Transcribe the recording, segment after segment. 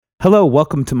Hello,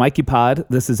 welcome to Mikey Pod.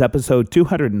 This is episode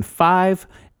 205.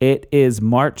 It is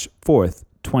March 4th,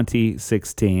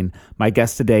 2016. My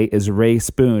guest today is Ray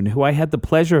Spoon, who I had the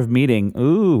pleasure of meeting,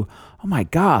 oh my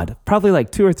God, probably like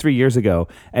 2 or 3 years ago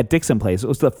at Dixon Place. It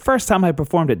was the first time I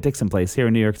performed at Dixon Place here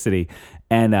in New York City.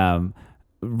 And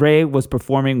Ray was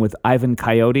performing with Ivan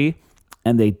Coyote,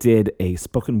 and they did a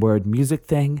spoken word music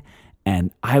thing.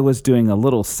 And I was doing a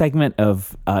little segment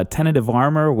of Tentative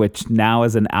Armor, which now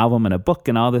is an album and a book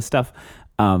and all this stuff.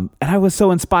 And I was so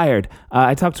inspired.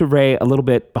 I talked to Ray a little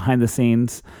bit behind the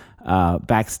scenes,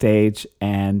 backstage,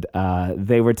 and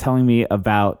they were telling me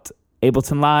about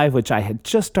Ableton Live, which I had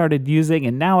just started using,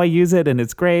 and now I use it, and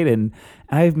it's great. And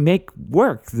I make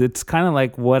work. It's kind of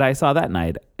like what I saw that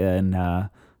night. And I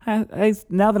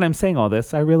now that I'm saying all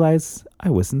this, I realize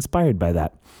I was inspired by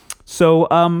that. So,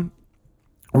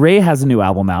 Ray has a new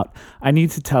album out. I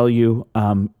need to tell you,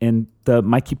 in the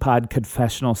Mikey Pod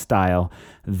confessional style,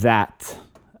 that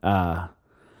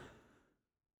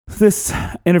this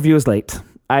interview is late.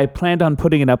 I planned on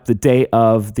putting it up the day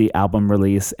of the album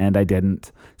release, and I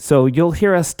didn't. So you'll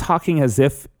hear us talking as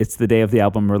if it's the day of the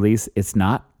album release. It's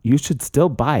not. You should still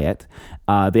buy it.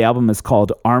 The album is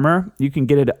called Armor. You can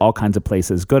get it at all kinds of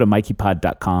places. Go to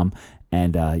mikeypod.com,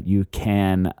 and you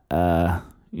can...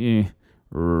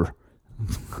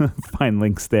 find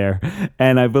links there.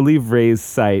 And I believe Ray's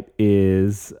site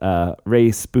is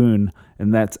Ray Spoon,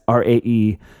 and that's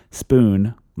RAE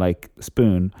Spoon, like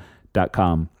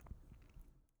spoon.com.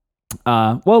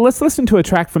 Well, let's listen to a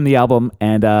track from the album,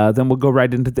 and then we'll go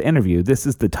right into the interview. This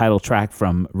is the title track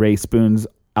from Ray Spoon's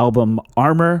album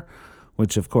Armor,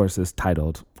 which of course is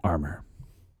titled Armor.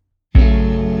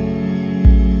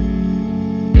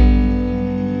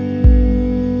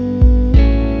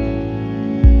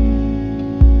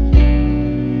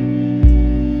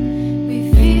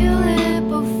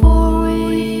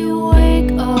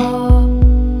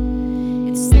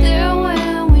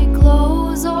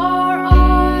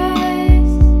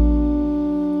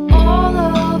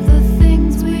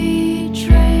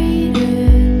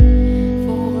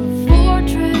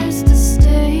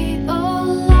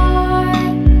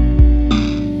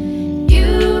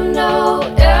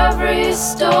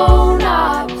 Stone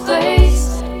I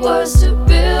placed was to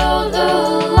build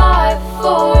a life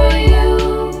for you.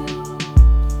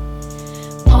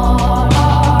 On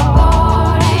our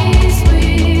bodies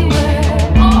we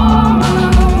wear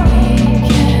armor. We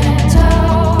can't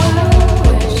tell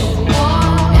which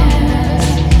one is.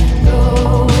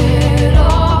 Throw it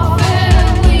off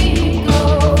and we go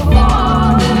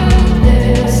farther.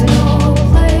 There's no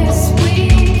place we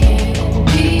can't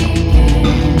begin.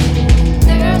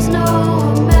 There's no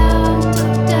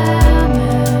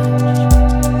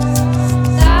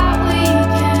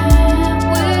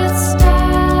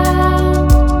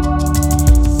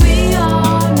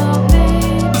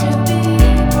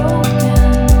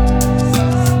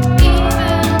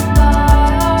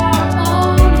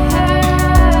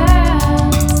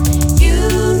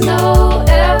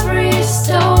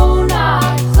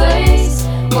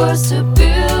to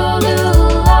build a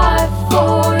life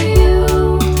for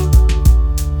you.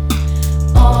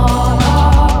 On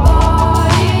our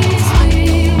bodies we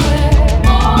wear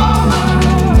armor.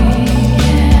 We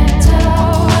can't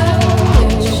tell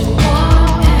which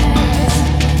one is.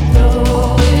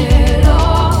 Throw it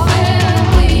off and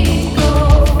we go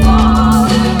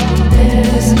farther.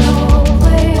 There's no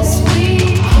place we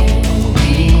can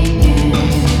begin.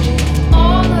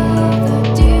 All of the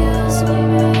deals we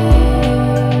made,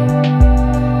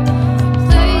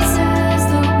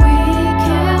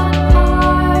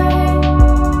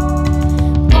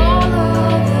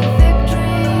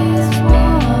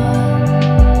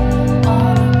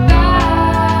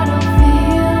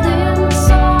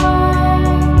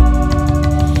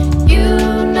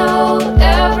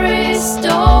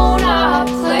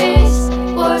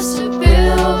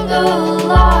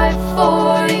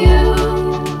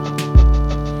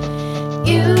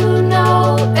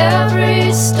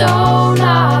 stone I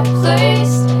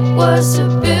placed was to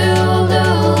build a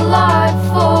life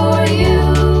for you.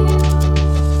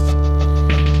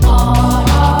 On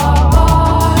our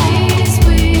bodies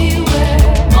we wear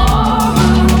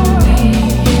armor. We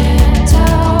can't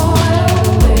tell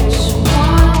which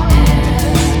one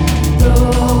is.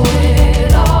 Throw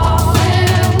it off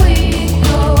and we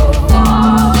go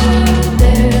farther.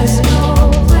 There's no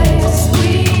place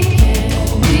we can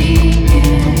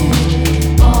begin.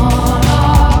 On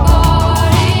our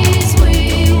bodies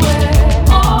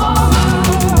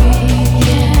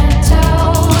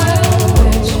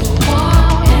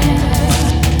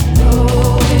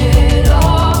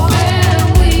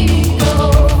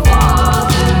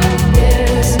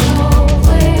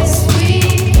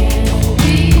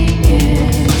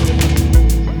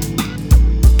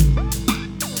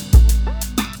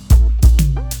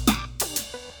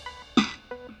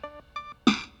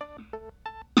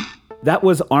That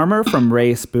was Armor from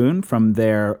Ray Spoon from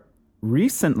their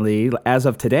recently, as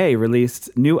of today,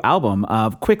 released new album.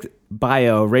 Quick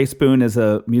bio: Ray Spoon is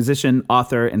a musician,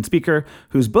 author, and speaker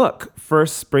whose book,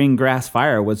 First Spring Grass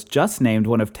Fire, was just named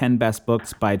one of 10 best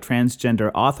books by transgender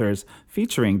authors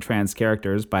featuring trans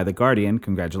characters by The Guardian.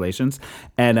 Congratulations.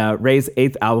 And Ray's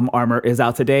 8th album, Armor, is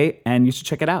out today, and you should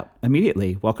check it out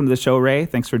immediately. Welcome to the show, Ray.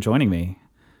 Thanks for joining me.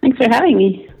 Thanks for having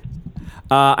me.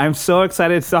 I'm so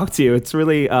excited to talk to you. It's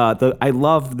really, I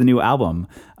love the new album.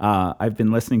 I've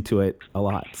been listening to it a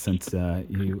lot since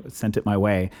you sent it my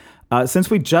way. Since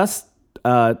we just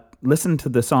listened to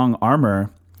the song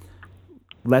Armor,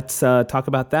 let's talk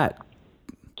about that.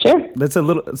 Sure. That's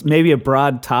maybe a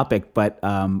broad topic, but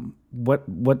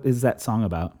what is that song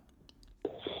about?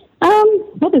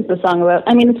 What is the song about?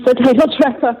 I mean, it's the title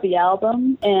track off the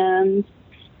album, and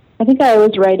I think I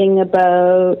was writing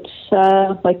about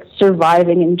like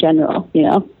surviving in general, you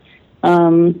know.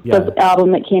 The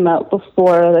album that came out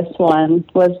before this one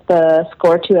was the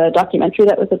score to a documentary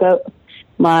that was about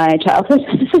my childhood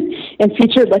and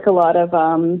featured like a lot of,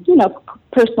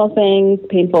 personal things,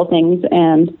 painful things.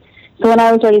 And so when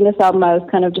I was writing this album, I was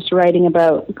kind of just writing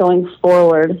about going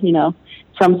forward, you know,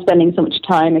 from spending so much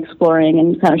time exploring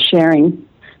and kind of sharing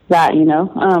that, you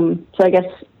know. So I guess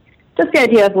just the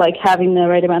idea of like having the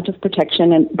right amount of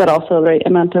protection, but also the right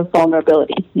amount of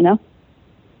vulnerability, you know?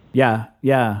 Yeah,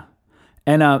 yeah.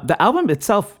 And the album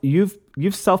itself, you've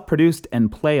self-produced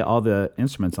and play all the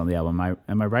instruments on the album.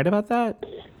 Am I right about that?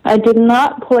 I did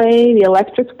not play the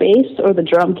electric bass or the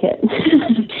drum kit.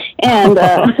 And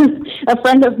a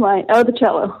friend of mine, the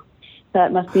cello,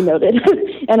 that must be noted.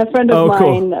 And a friend of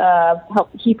mine, cool.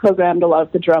 He programmed a lot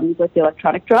of the drums, like the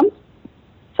electronic drums.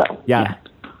 So, yeah.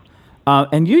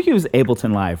 And you use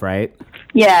Ableton Live, right?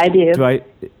 Yeah, I do.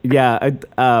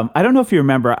 I don't know if you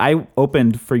remember, I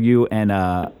opened for you and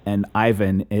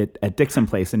Ivan at Dixon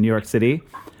Place in New York City.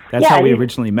 That's how we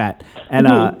originally met. And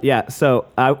so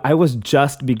I was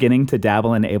just beginning to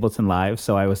dabble in Ableton Live,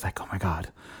 so I was like, oh my God,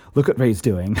 look what Ray's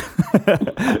doing.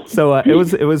 So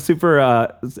it was super.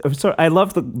 So I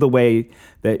love the way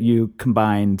that you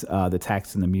combined the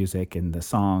text and the music and the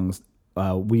songs.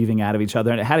 Weaving out of each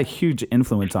other, and it had a huge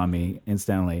influence on me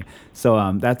instantly.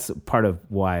 So that's part of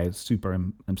why I'm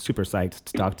super psyched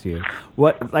to talk to you.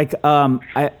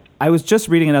 I was just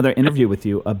reading another interview with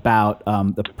you about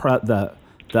the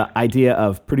idea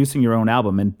of producing your own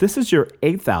album, and this is your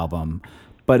 8th album,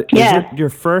 but is it your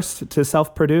first to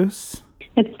self-produce?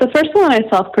 It's the first one I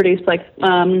self-produced. Like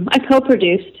I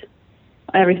co-produced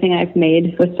everything I've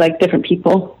made with like different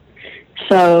people.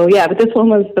 So, yeah, but this one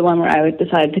was the one where I would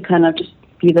decide to kind of just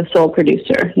be the sole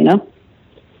producer, you know?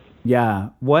 Yeah.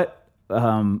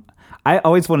 I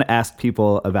always want to ask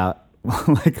people about,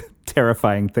 like,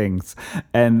 terrifying things.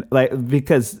 And, like,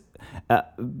 because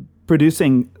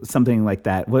producing something like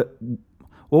that, what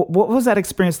was that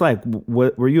experience like?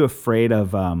 Were you afraid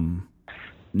of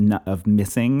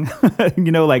missing?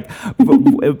 You know, like,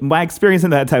 my experience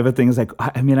in that type of thing is like,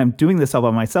 I mean, I'm doing this all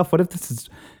by myself. What if this is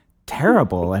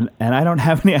terrible and I don't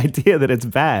have any idea that it's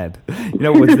bad? You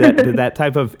know, did that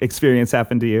type of experience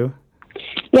happen to you?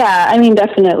 Yeah, I mean,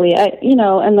 definitely.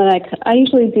 And then I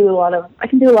usually do I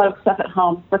can do a lot of stuff at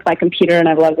home with my computer, and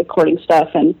I have a lot of recording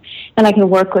stuff, and I can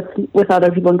work with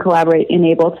other people and collaborate in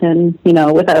Ableton, you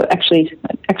know, without actually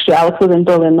Alex was in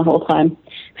Berlin the whole time.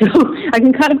 So I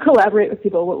can kind of collaborate with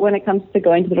people. When it comes to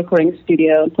going to the recording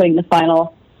studio and putting the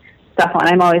final stuff on,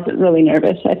 I'm always really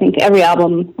nervous. I think every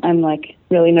album I'm like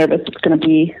really nervous it's going to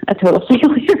be a total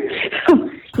failure.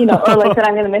 You know, or like that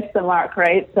I'm going to miss the mark,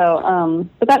 right? So,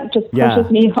 but that just pushes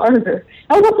me harder.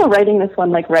 I was also writing this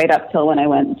one like right up till when I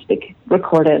went to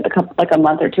record it a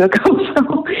month or two ago.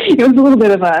 So it was a little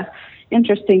bit of a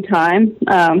interesting time.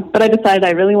 But I decided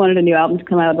I really wanted a new album to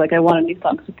come out. Like I wanted new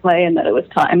songs to play, and that it was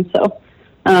time. So,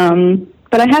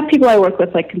 but I have people I work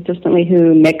with like consistently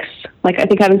who mix. Like I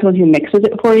think having someone who mixes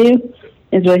it for you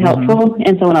is really helpful,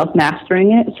 and someone else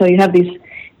mastering it. So you have these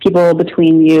people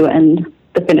between you and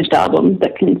the finished album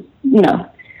that can, you know,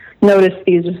 notice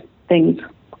these things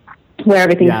where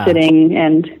everything's sitting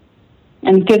and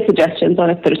give suggestions on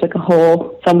if there's like a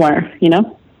hole somewhere, you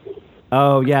know?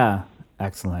 Oh yeah.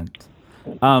 Excellent.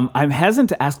 I'm hesitant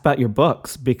to ask about your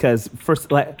books because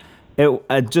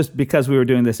just because we were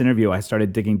doing this interview, I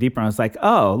started digging deeper. I was like,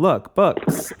 oh, look,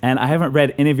 books. And I haven't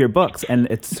read any of your books. And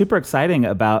it's super exciting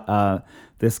about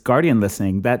this Guardian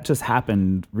listening. That just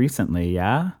happened recently,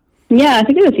 yeah? Yeah, I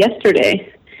think it was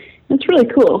yesterday. It's really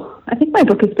cool. I think my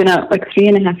book has been out like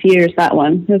 3.5 years, that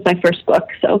one. It was my first book.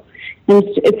 So and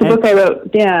it's a book I wrote,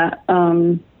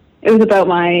 it was about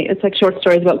it's like short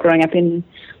stories about growing up in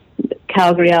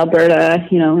Calgary, Alberta,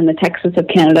 in the Texas of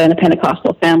Canada, in a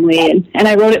Pentecostal family. And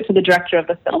I wrote it for the director of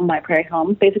the film, My Prairie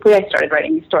Home. Basically, I started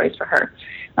writing these stories for her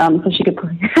so she could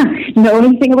know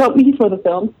anything about me for the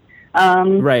film.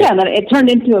 Right. Yeah, and then it turned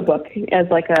into a book as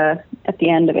at the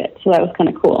end of it. So that was kind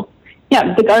of cool.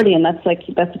 Yeah, The Guardian, that's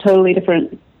a totally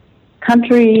different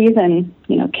countries and,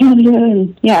 Canada.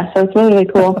 And yeah, so it's really, really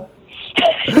cool.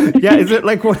 Yeah, is it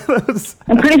like one of those?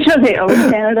 I'm pretty sure they own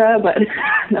Canada, but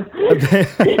no.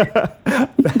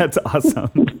 That's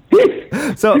awesome.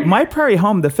 So, My Prairie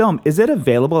Home, the film, is it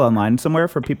available online somewhere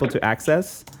for people to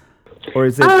access, or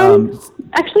is it?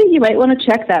 Actually, you might want to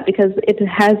check that because it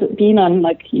has been on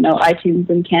iTunes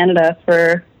in Canada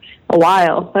for a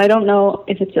while, but I don't know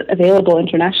if it's available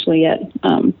internationally yet.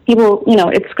 People,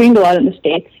 it's screened a lot in the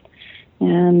States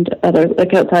and other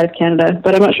outside of Canada,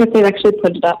 but I'm not sure if they've actually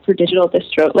put it up for digital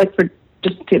distro, for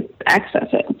just to access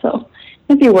it. So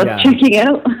it'd be worth checking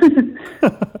out.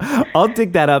 I'll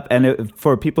dig that up, and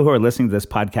for people who are listening to this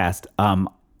podcast,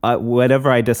 whatever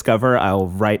I discover, I'll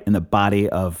write in the body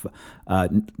of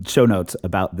show notes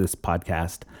about this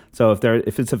podcast. So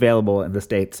if it's available in the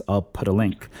States, I'll put a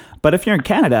link. But if you're in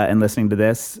Canada and listening to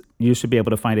this, you should be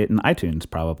able to find it in iTunes,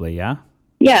 probably. Yeah.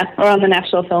 Yeah, or on the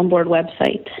National Film Board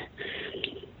website.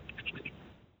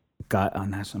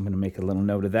 I'm going to make a little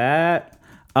note of that.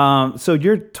 So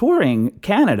you're touring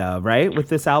Canada, right, with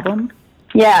this album?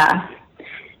 Yeah,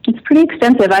 it's pretty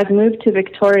extensive. I've moved to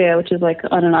Victoria, which is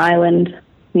on an island,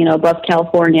 above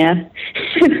California.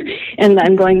 And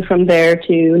I'm going from there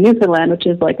to Newfoundland, which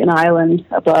is an island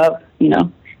above,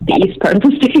 the east part of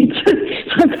the States. So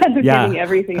I'm kind of getting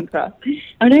everything across.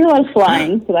 I'm doing a lot of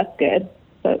flying, so that's good.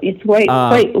 So it's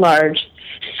quite large.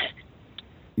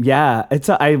 Yeah,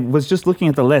 I was just looking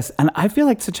at the list, and I feel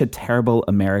like such a terrible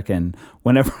American.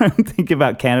 Whenever I'm thinking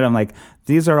about Canada, I'm like,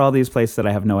 these are all these places that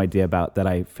I have no idea about that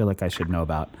I feel like I should know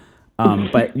about.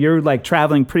 But you're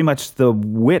traveling pretty much the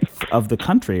width of the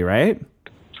country, right?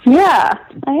 Yeah,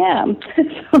 I am.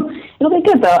 So it'll be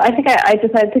good though. I think I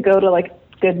decided to go to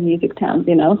good music towns,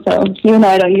 So even though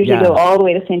I don't usually go all the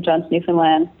way to St. John's,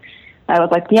 Newfoundland, I was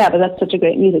like, yeah, but that's such a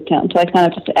great music town. So I kind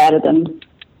of just added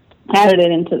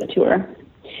it into the tour.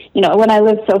 When I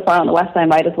live so far on the west, I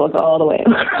might as well go all the way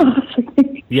across.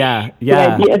 Yeah. Good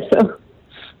idea, so.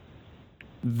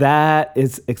 That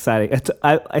is exciting.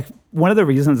 One of the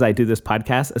reasons I do this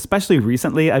podcast, especially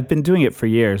recently, I've been doing it for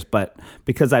years, but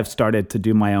because I've started to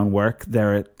do my own work,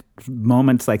 there are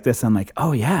moments like this. I'm like,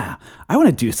 oh yeah, I want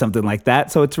to do something like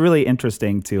that. So it's really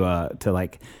interesting to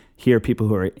hear people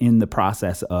who are in the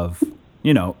process of,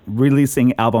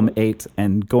 releasing album 8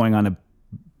 and going on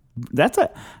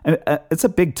it's a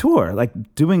big tour.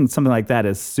 Doing something like that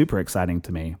is super exciting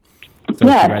to me. So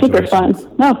yeah, super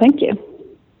fun. No, thank you.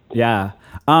 Yeah.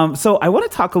 So I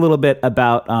want to talk a little bit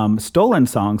about Stolen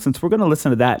Song, since we're going to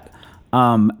listen to that.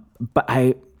 But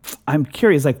I'm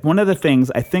curious, one of the things,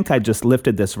 I think I just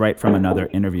lifted this right from another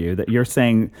interview, that you're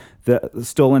saying the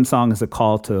Stolen Song is a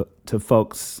call to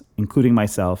folks, including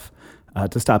myself,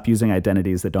 to stop using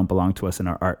identities that don't belong to us in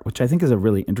our art, which I think is a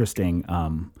really interesting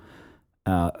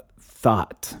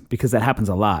thought, because that happens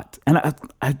a lot. And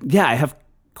I have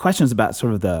questions about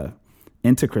sort of the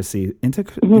intricacy. I'm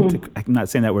not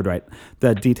saying that word right.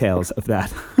 The details of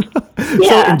that.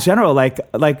 Yeah. So in general,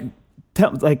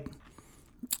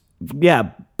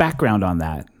 background on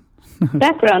that.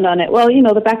 Background on it. Well,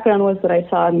 the background was that I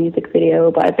saw a music video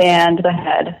by a band that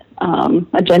had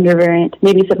a gender variant,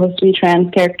 maybe supposed to be trans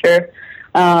character,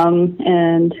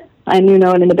 and I knew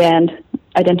no one in the band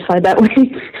identified that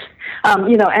way. And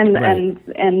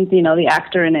the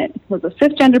actor in it was a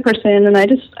cisgender person, and I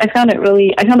found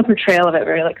the portrayal of it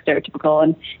very stereotypical,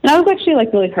 and I was actually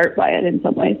really hurt by it in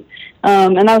some ways.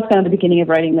 And that was kind of the beginning of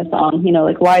writing the song.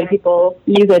 Why people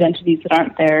use identities that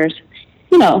aren't theirs,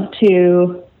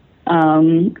 to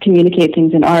communicate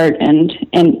things in art, and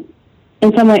in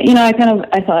some way, I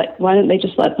thought, why don't they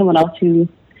just let someone else who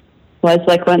was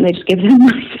why don't they just give them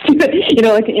money to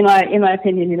do it? In my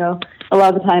opinion, a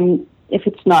lot of the time, if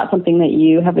it's not something that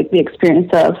you have the experience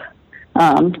of,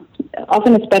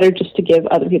 often it's better just to give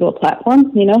other people a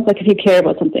platform, if you care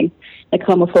about something like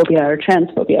homophobia or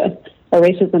transphobia or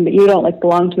racism, but you don't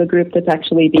belong to a group that's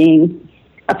actually being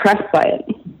oppressed by it.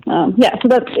 So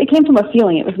it came from a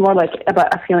feeling. It was more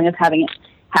about a feeling of having it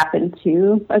happen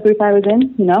to a group I was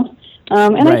in,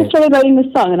 And right. I just started writing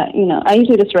this song, and I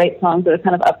usually just write songs that are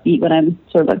kind of upbeat when I'm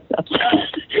sort of upset.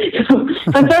 So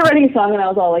I started writing a song, and I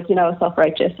was all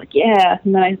self-righteous, yeah.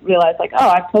 And then I realized,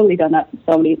 I've totally done that.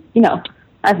 So many,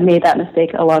 I've made that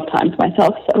mistake a lot of times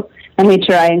myself. So I made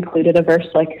sure I included a verse,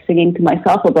 singing to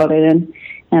myself about it, and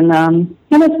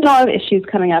there's a lot of issues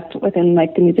coming up within the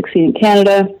music scene in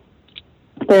Canada.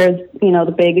 there's,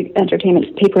 the big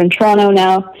entertainment paper in Toronto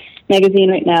now, magazine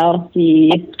right now.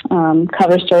 The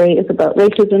cover story is about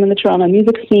racism in the Toronto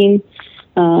music scene.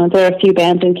 There are a few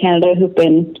bands in Canada who've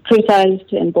been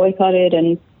criticized and boycotted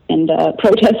and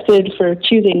protested for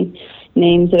choosing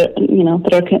names that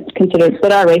that are considered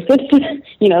that are racist.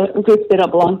 Groups they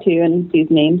don't belong to and these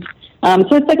names.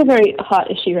 So it's like a very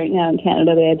hot issue right now in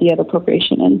Canada, the idea of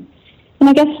appropriation, and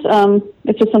I guess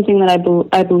it's just something that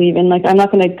I believe in. Like, I'm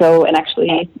not going to go and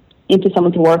actually into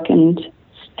someone's work and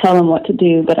tell them what to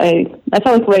do, but I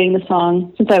felt like writing the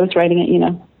song, since I was writing it,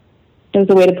 it was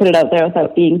a way to put it out there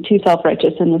without being too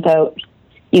self-righteous and without,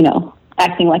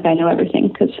 acting like I know everything,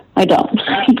 because I don't.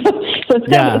 So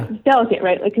it's delicate,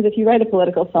 right? Because if you write a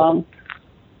political song,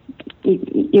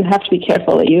 you have to be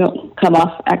careful that you don't come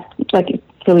off act like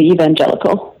really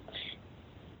evangelical,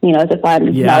 as if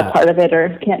I'm not a part of it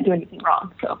or can't do anything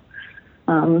wrong. So,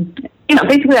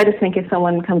 basically I just think if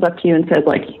someone comes up to you and says,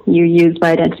 like, you used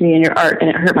my identity in your art and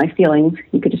it hurt my feelings,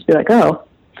 you could just be like, oh,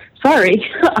 sorry,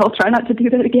 I'll try not to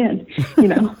do that again,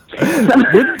 So.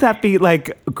 Wouldn't that be,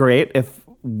 like, great if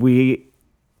we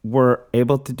were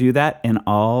able to do that in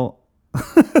all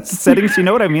settings? You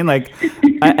know what I mean? Like,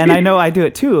 and I know I do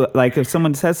it too. Like, if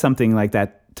someone says something like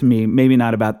that to me, maybe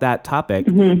not about that topic,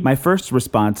 my first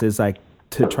response is, like,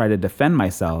 to try to defend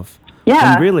myself.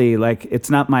 Yeah. And really, like, it's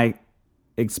not my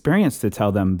experience to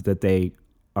tell them that they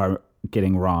are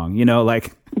getting wrong.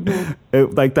 Like,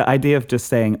 like the idea of just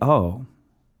saying, "Oh,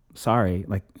 sorry.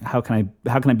 Like, how can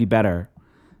I be better?"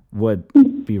 would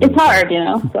be really it's hard,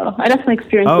 So I definitely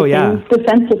experienced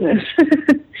defensiveness.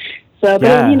 So,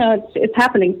 but it's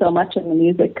happening so much in the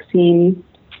music scene,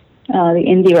 the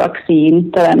indie rock scene,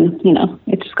 that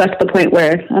it's just got to the point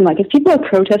where I'm like, if people are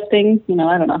protesting,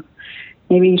 I don't know,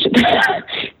 maybe you should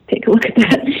take a look at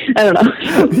that. I don't know.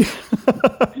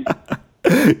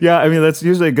 Yeah, I mean, that's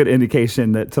usually a good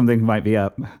indication that something might be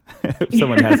up if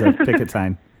someone has a picket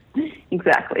sign.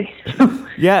 Exactly.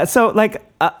 Yeah. So, like,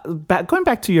 going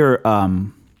back to your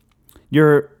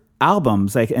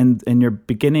albums, like, and your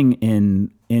beginning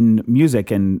in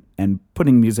music and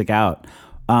putting music out.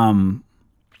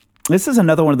 This is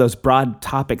another one of those broad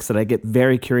topics that I get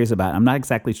very curious about. I'm not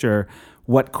exactly sure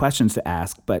what questions to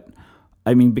ask, but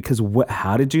I mean, because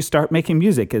how did you start making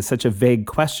music is such a vague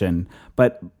question.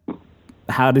 But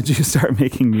how did you start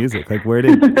making music? Like, where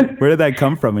did that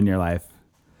come from in your life?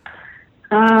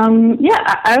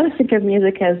 I always think of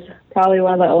music as probably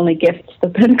one of the only gifts the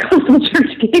Pentecostal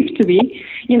church gave to me,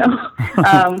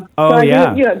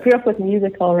 I grew up with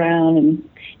music all around, and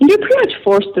you're pretty much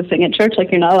forced to sing at church.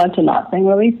 Like, you're not allowed to not sing,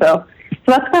 really. So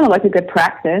that's kind of like a good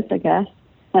practice, I guess.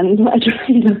 And, so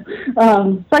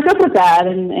I grew up with that,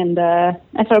 and I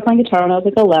started playing guitar when I was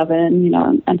like 11,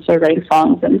 and started writing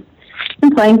songs and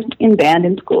playing in band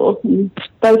in school. And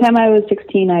by the time I was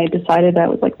 16, I decided that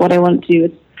was like what I wanted to do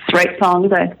is write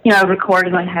songs. I would record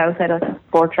in my house. I had like a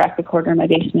 4-track recorder in my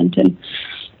basement, and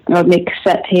I would make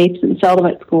cassette tapes and sell them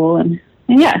at school. And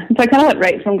so I kind of went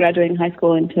right from graduating high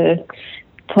school into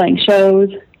playing shows,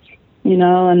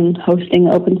 and hosting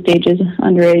open stages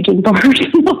underage in bars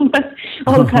and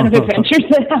all the kind of adventures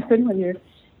that happen when you're,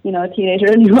 a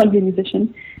teenager and you want to be a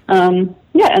musician. And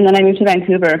then I moved to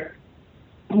Vancouver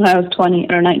when I was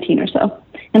 20 or 19 or so,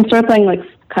 and started playing like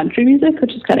country music,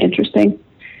 which is kind of interesting.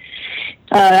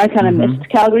 I kind of missed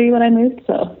Calgary when I moved,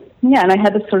 so and I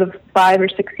had this sort of 5 or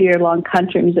 6 year long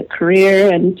country music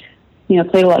career, and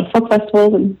played a lot of folk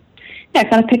festivals, and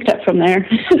kind of picked up from there.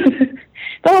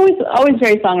 But always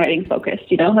very songwriting focused,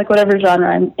 like whatever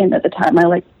genre I'm in at the time.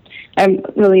 I'm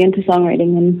really into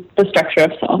songwriting and the structure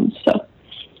of songs. So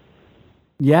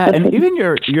and even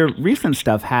your recent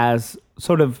stuff has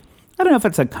sort of, I don't know if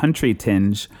it's a country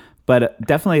tinge, but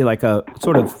definitely like a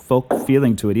sort of folk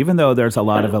feeling to it, even though there's a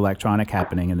lot of electronic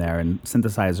happening in there and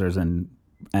synthesizers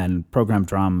and programmed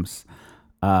drums.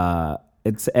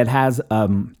 It has a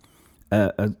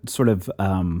sort of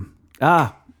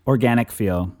organic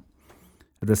feel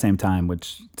at the same time,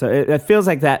 so it feels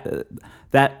like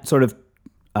that sort of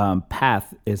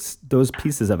path is, those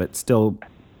pieces of it still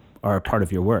are a part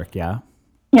of your work. Yeah.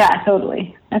 Yeah,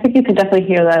 totally. I think you can definitely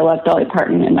hear that I love Dolly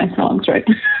Parton in my songs, right?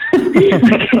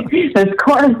 There's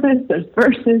choruses, there's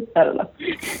verses. I don't know.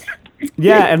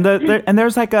 Yeah, and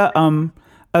there's like a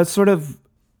sort of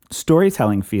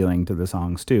storytelling feeling to the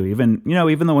songs too. Even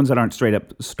the ones that aren't straight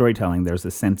up storytelling, there's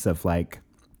a sense of like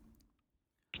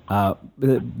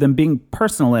them being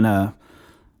personal in a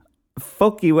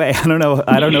folky way. I don't know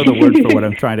the word for what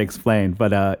I'm trying to explain,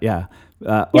 but organic,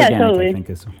 totally. I think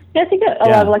is. Yeah, I think a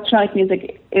lot of electronic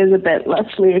music is a bit less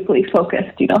lyrically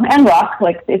focused, and rock,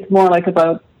 like it's more like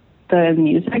about the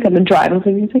music and the drive of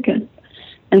the music, and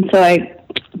so I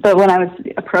but when I was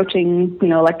approaching,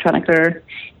 electronic or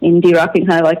indie rock and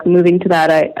kind of like moving to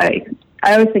that, I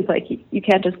always think like you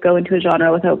can't just go into a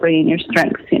genre without bringing your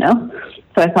strengths, So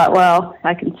I thought, well,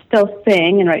 I can still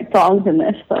sing and write songs in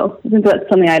this. So since that's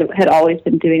something I had always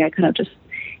been doing, I kind of just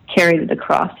carried it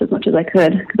across as much as I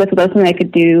could, because I thought that was something I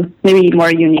could do maybe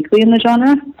more uniquely in the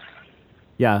genre.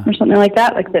 Yeah. Or something like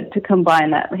that, like to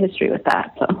combine that history with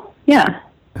that. So, yeah.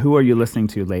 Who are you listening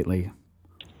to lately?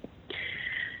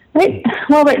 Right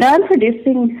now I'm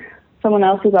producing someone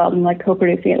else's album, like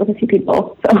co-producing it with a few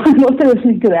people. So I'm mostly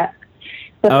listening to that.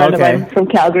 It's a friend of mine from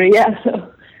Calgary, yeah.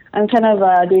 So I'm kind of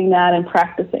doing that and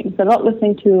practicing. So I'm not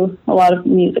listening to a lot of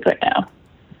music right now.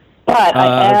 But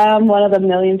I am one of the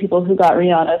million people who got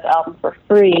Rihanna's album for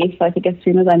free. So I think as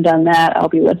soon as I'm done that, I'll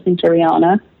be listening to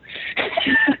Rihanna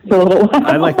for a little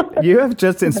while. You have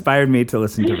just inspired me to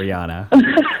listen to Rihanna.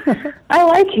 I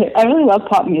like it. I really love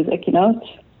pop music, Yeah.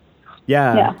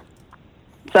 Yeah.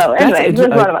 So anyway, there's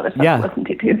a lot of other stuff to listen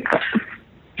to too.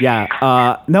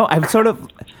 Yeah. No, I'm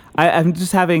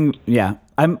just having,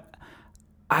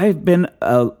 I've been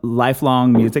a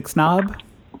lifelong music snob.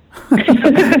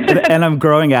 And I'm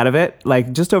growing out of it.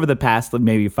 Like just over the past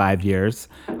maybe 5 years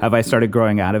have I started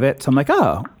growing out of it. So I'm like,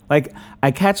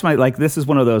 I catch this is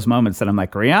one of those moments that I'm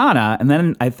like, Rihanna. And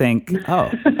then I think,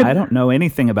 I don't know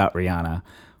anything about Rihanna.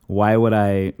 Why would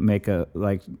I make a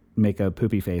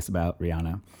poopy face about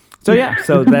Rihanna? So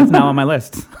so that's now on my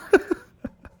list.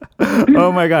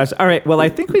 Oh my gosh. All right. Well, I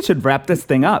think we should wrap this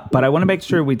thing up, but I want to make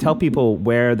sure we tell people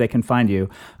where they can find you.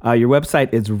 Your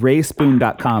website is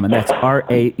raespoon.com, and that's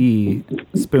RAE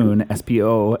Spoon,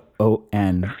 SPOON.com.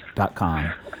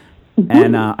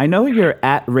 And I know you're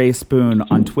at Rae Spoon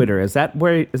on Twitter. Is that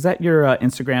your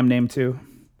Instagram name too?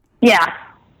 Yeah,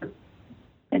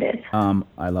 it is.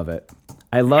 I love it.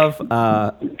 I love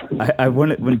I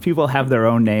want when people have their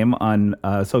own name on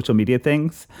social media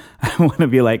things. I want to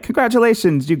be like,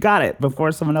 congratulations, you got it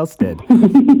before someone else did.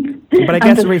 But I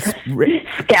guess Rae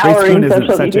Spoon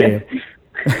isn't such media.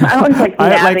 I always like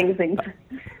nabbing things.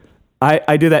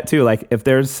 I do that too. Like if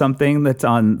there's something that's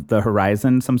on the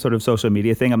horizon, some sort of social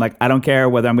media thing, I'm like, I don't care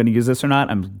whether I'm going to use this or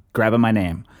not. I'm grabbing my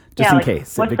name just in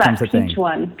case it becomes a thing. Peach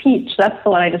one? Peach. That's the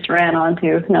one I just ran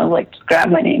onto. Just grab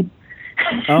my name.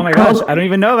 Oh my gosh, I don't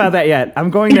even know about that yet. I'm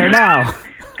going there now.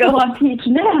 Go on Peach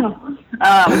now.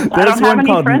 I don't have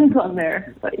any friends on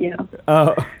there, but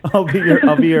Oh, I'll be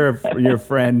your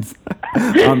friend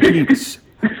on Peach.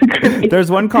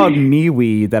 There's one called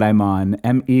MeWe that I'm on,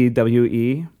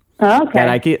 MEWE. Oh, okay.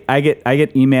 And I get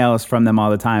emails from them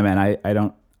all the time, and I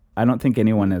don't think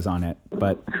anyone is on it,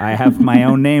 but I have my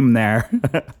own name there.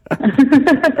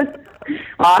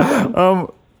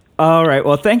 Awesome. All right.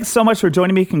 Well, thanks so much for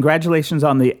joining me. Congratulations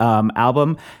on the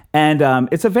album. And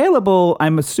it's available,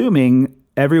 I'm assuming,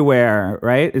 everywhere,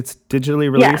 right? It's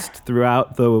digitally released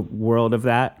throughout the world of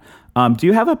that. Do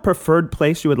you have a preferred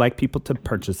place you would like people to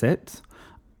purchase it?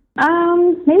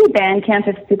 Maybe Bandcamp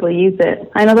if people use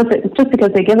it. I know it's just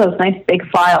because they give those nice big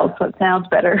files, so it sounds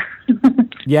better.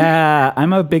 Yeah,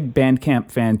 I'm a big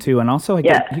Bandcamp fan too, and also you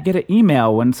get an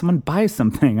email when someone buys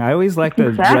something. I always like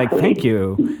to be like, thank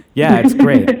you. Yeah, it's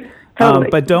great. Totally.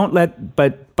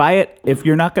 But buy it if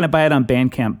you're not going to buy it on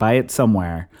Bandcamp. Buy it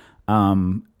somewhere,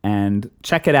 and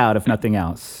check it out if nothing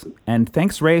else. And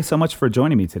thanks, Rae, so much for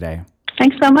joining me today.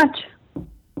 Thanks so much.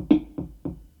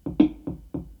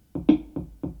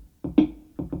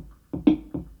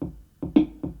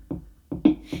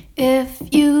 If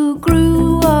you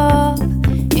grew up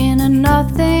in a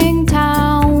nothing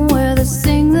town where they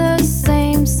sing the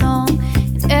same song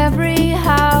in every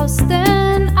house,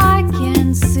 then I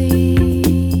can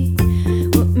see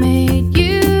what made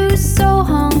you so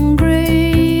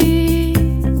hungry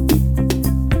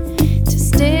to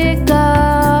stick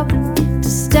up, to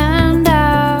stand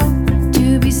out,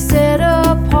 to be set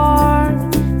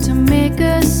apart, to make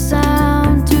a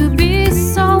sound, to be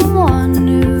someone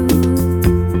new.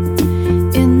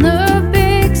 In the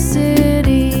big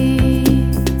city,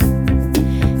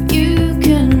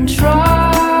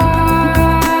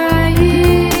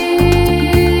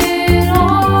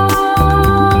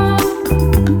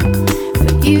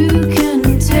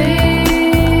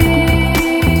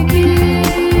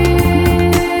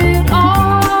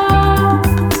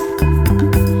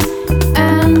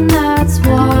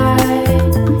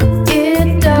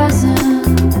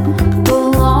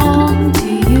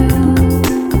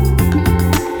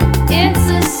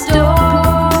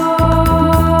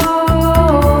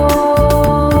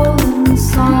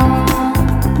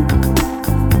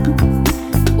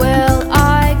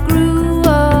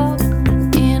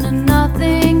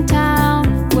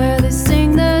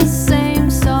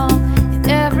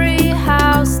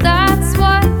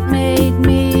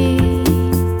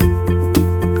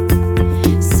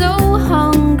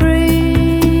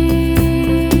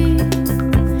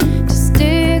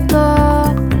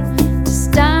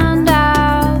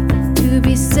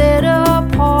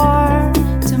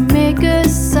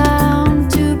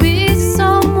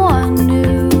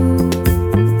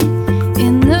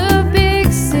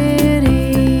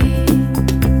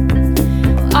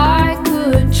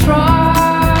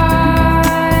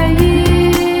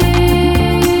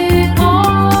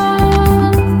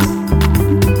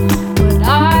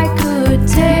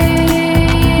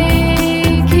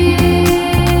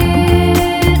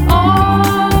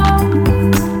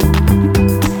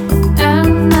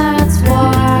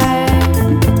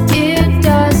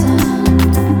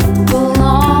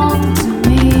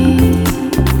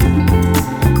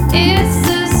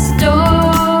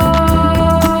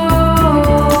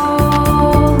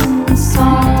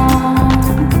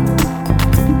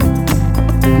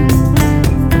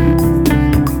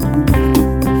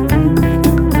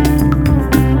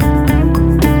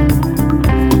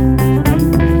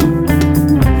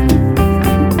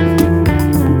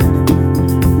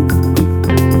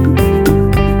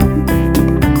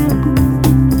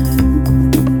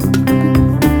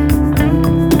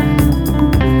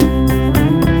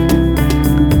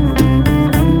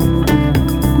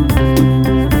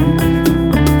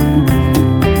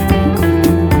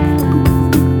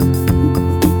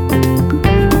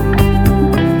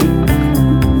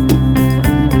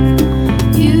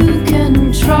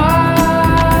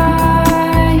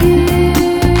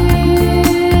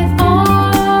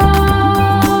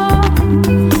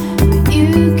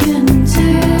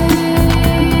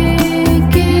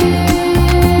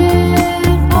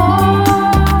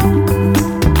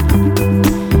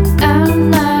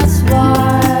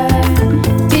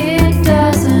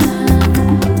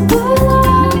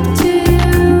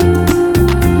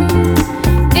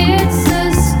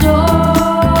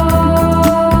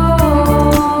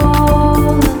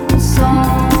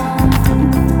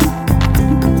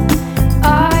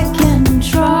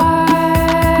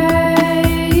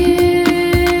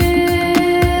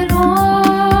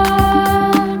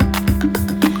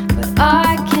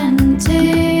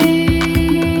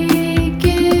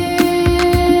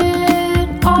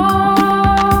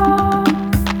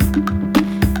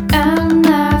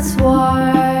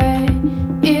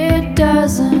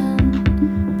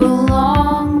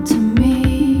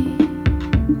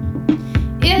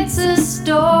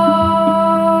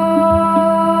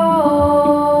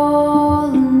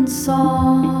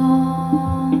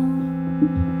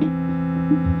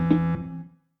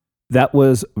 That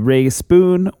was Ray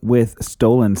Spoon with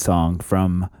Stolen Song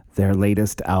from their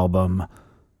latest album,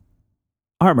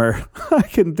 Armor. I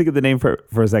couldn't think of the name for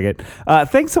a second.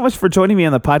 Thanks so much for joining me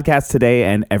on the podcast today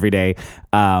and every day.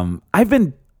 I've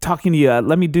been talking to you.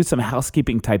 Let me do some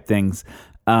housekeeping type things.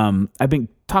 I've been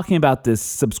talking about this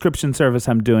subscription service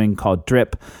I'm doing called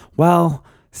Drip. Well,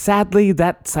 sadly,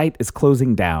 that site is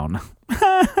closing down.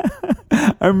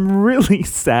 I'm really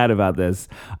sad about this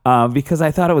because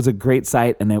I thought it was a great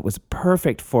site and it was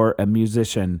perfect for a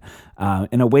musician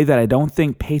in a way that I don't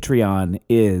think Patreon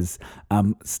is.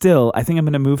 Still, I think I'm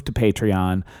going to move to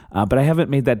Patreon, but I haven't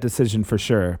made that decision for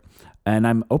sure. And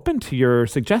I'm open to your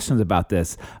suggestions about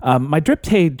this. My drip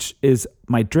page is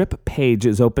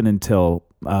open until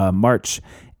March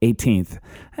 18th.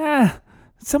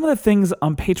 Some of the things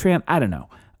on Patreon, I don't know.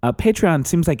 Patreon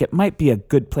seems like it might be a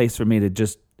good place for me to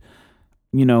just,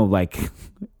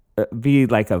 be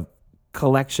like a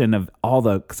collection of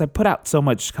because I put out so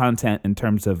much content in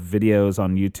terms of videos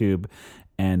on YouTube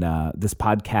and this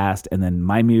podcast and then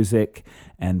my music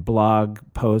and blog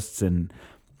posts. And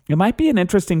it might be an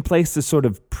interesting place to sort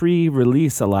of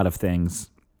pre-release a lot of things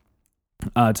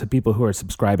to people who are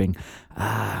subscribing.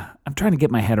 I'm trying to get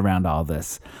my head around all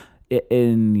this.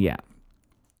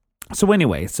 So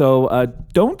anyway,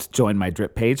 don't join my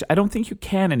Drip page. I don't think you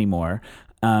can anymore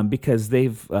because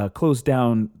they've closed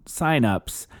down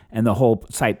signups and the whole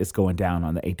site is going down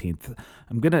on the 18th.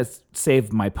 I'm going to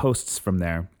save my posts from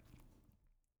there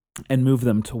and move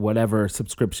them to whatever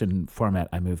subscription format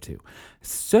I move to.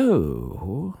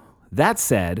 So that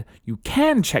said, you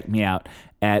can check me out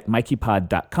at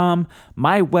mikeypod.com.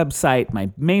 My main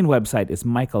website is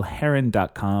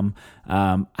michaelherron.com.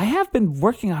 I have been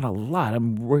working on a lot.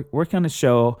 I'm working on a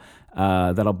show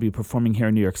that I'll be performing here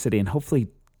in New York City and hopefully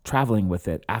traveling with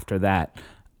it after that,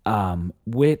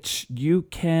 which you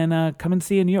can come and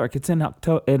see in New York. It's in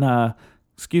October.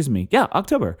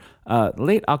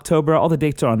 Late October. All the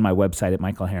dates are on my website at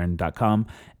michaelherron.com.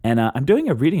 And I'm doing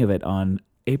a reading of it on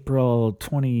April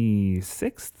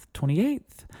 26th,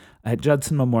 28th at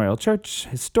Judson Memorial Church,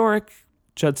 historic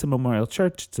Judson Memorial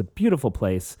Church. It's a beautiful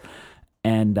place.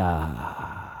 And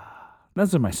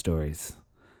those are my stories.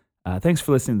 Thanks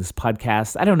for listening to this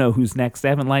podcast. I don't know who's next. I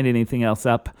haven't lined anything else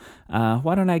up.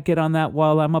 Why don't I get on that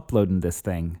while I'm uploading this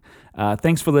thing?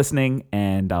 Thanks for listening,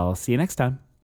 and I'll see you next time.